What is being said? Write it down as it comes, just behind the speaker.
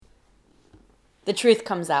The Truth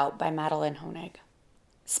Comes Out by Madeline Honig.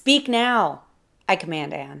 Speak now, I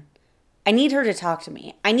command Anne. I need her to talk to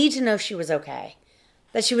me. I need to know she was okay,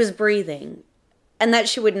 that she was breathing, and that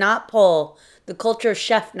she would not pull the culture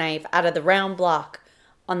chef knife out of the round block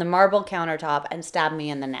on the marble countertop and stab me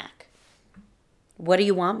in the neck. What do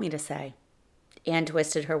you want me to say? Anne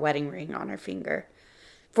twisted her wedding ring on her finger.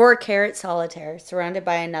 4-carat solitaire, surrounded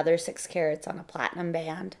by another 6 carats on a platinum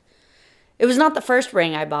band. It was not the first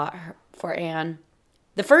ring I bought for Anne.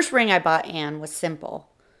 The first ring I bought Anne was simple.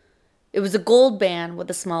 It was a gold band with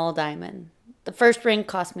a small diamond. The first ring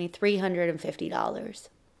cost me $350.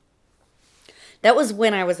 That was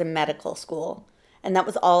when I was in medical school, and that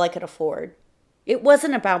was all I could afford. It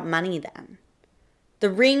wasn't about money then. The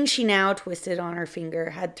ring she now twisted on her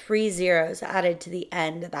finger had 3 zeros added to the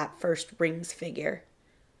end of that first ring's figure.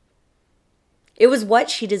 It was what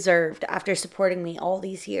she deserved after supporting me all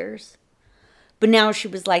these years. But now she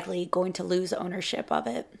was likely going to lose ownership of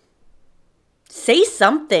it. Say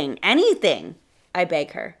something, anything, I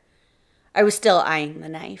beg her. I was still eyeing the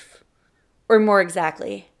knife. Or more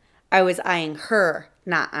exactly, I was eyeing her,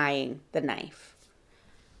 not eyeing the knife.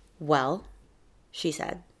 Well, she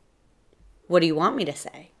said. What do you want me to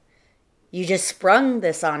say? You just sprung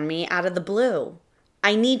this on me out of the blue.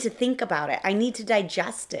 I need to think about it. I need to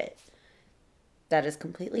digest it. That is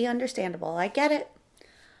completely understandable. I get it.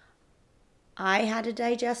 I had to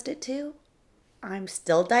digest it too. I'm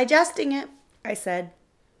still digesting it, I said.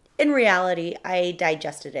 In reality, I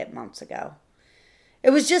digested it months ago. It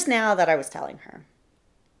was just now that I was telling her.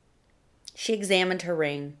 She examined her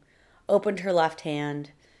ring, opened her left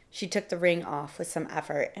hand. She took the ring off with some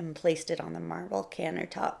effort and placed it on the marble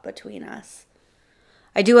countertop between us.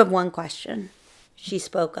 I do have one question. She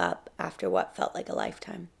spoke up after what felt like a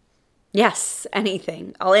lifetime. Yes,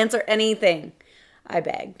 anything. I'll answer anything, I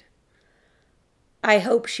begged. I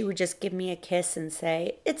hope she would just give me a kiss and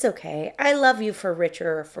say, it's okay. I love you for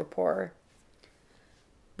richer or for poorer.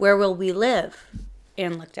 Where will we live?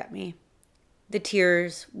 Anne looked at me. The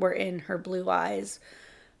tears were in her blue eyes,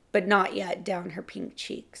 but not yet down her pink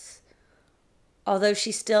cheeks. Although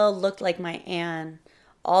she still looked like my Anne,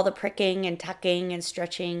 all the pricking and tucking and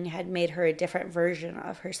stretching had made her a different version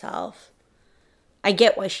of herself. I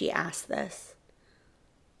get why she asked this.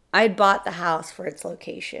 I had bought the house for its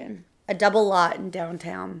location, a double lot in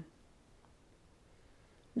downtown.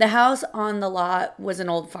 The house on the lot was an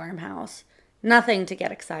old farmhouse, nothing to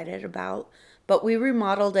get excited about, but we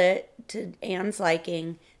remodeled it to Anne's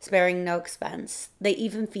liking, sparing no expense. They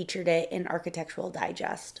even featured it in Architectural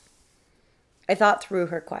Digest. I thought through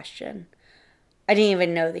her question. I didn't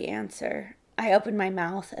even know the answer. I opened my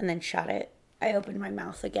mouth and then shut it. I opened my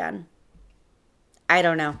mouth again. I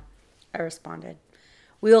don't know, I responded.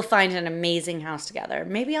 We will find an amazing house together,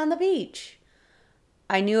 maybe on the beach.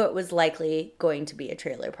 I knew it was likely going to be a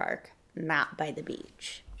trailer park, not by the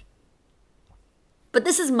beach. But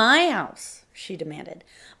this is my house, she demanded.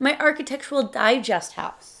 My Architectural Digest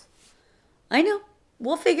house. I know.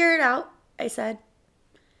 We'll figure it out, I said.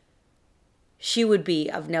 She would be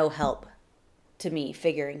of no help to me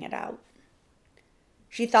figuring it out.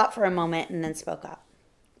 She thought for a moment and then spoke up.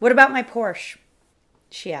 What about my Porsche?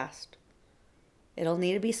 She asked. It'll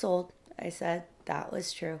need to be sold, I said. That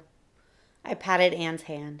was true. I patted Anne's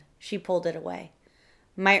hand. She pulled it away.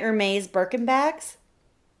 My Hermes Birkin bags?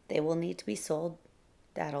 They will need to be sold.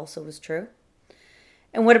 That also was true.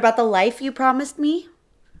 And what about the life you promised me?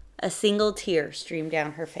 A single tear streamed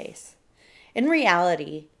down her face. In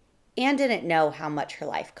reality, Anne didn't know how much her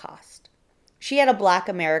life cost. She had a black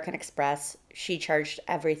American Express she charged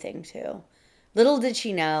everything to. Little did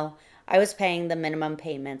she know I was paying the minimum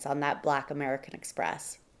payments on that black American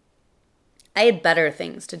Express. I had better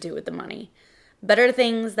things to do with the money. Better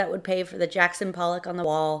things that would pay for the Jackson Pollock on the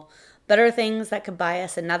wall. Better things that could buy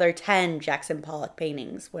us another 10 Jackson Pollock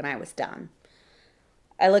paintings when I was done.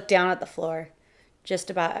 I looked down at the floor. Just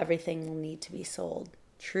about everything will need to be sold.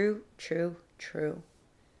 True, true, true.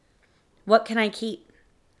 What can I keep?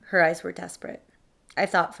 Her eyes were desperate. I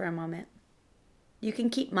thought for a moment. You can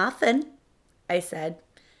keep Muffin, I said,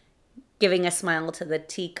 giving a smile to the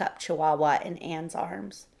teacup chihuahua in Anne's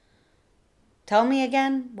arms. Tell me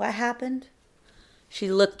again what happened?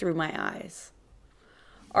 She looked through my eyes.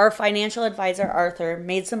 Our financial advisor, Arthur,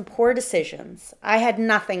 made some poor decisions. I had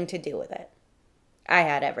nothing to do with it. I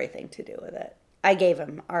had everything to do with it. I gave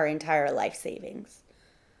him our entire life savings.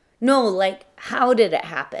 No, like, how did it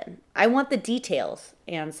happen? I want the details,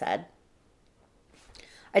 Anne said.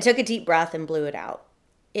 I took a deep breath and blew it out.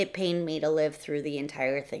 It pained me to live through the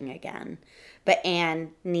entire thing again. But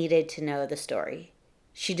Anne needed to know the story.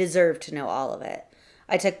 She deserved to know all of it.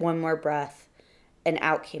 I took one more breath, and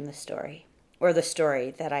out came the story. or the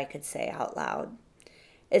story that I could say out loud.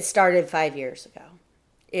 It started 5 years ago.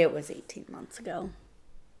 It was 18 months ago.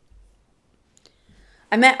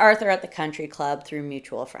 I met Arthur at the country club through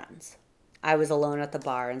mutual friends. I was alone at the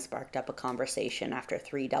bar and sparked up a conversation after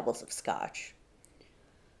 3 doubles of scotch.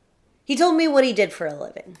 He told me what he did for a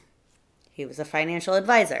living. He was a financial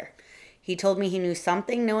advisor. He told me he knew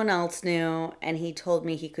something no one else knew, and he told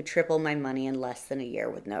me he could triple my money in less than a year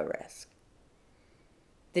with no risk.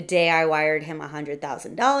 The day I wired him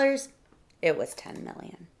 $100,000, it was $10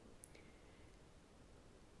 million.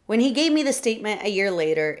 When he gave me the statement a year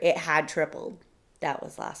later, it had tripled. That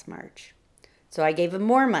was last March. So I gave him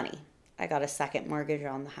more money. I got a second mortgage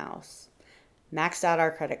on the house, maxed out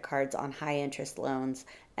our credit cards on high interest loans,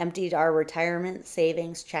 emptied our retirement,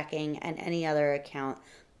 savings, checking, and any other account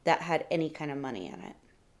that had any kind of money in it.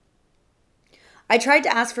 I tried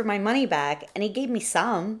to ask for my money back, and he gave me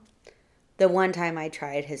some. The one time I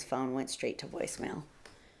tried, his phone went straight to voicemail.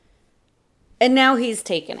 And now he's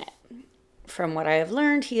taken it. From what I have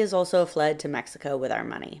learned, he has also fled to Mexico with our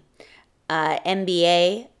money.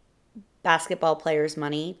 NBA basketball players'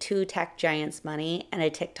 money, 2 tech giants' money, and a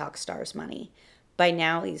TikTok star's money. By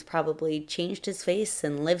now, he's probably changed his face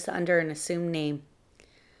and lives under an assumed name.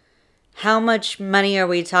 "How much money are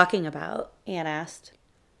we talking about?" Anne asked.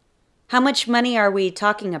 "How much money are we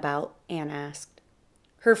talking about?" Anne asked.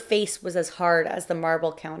 Her face was as hard as the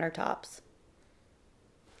marble countertops.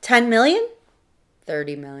 10 million?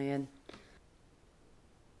 30 million.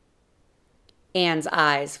 Anne's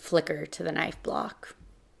eyes flicker to the knife block.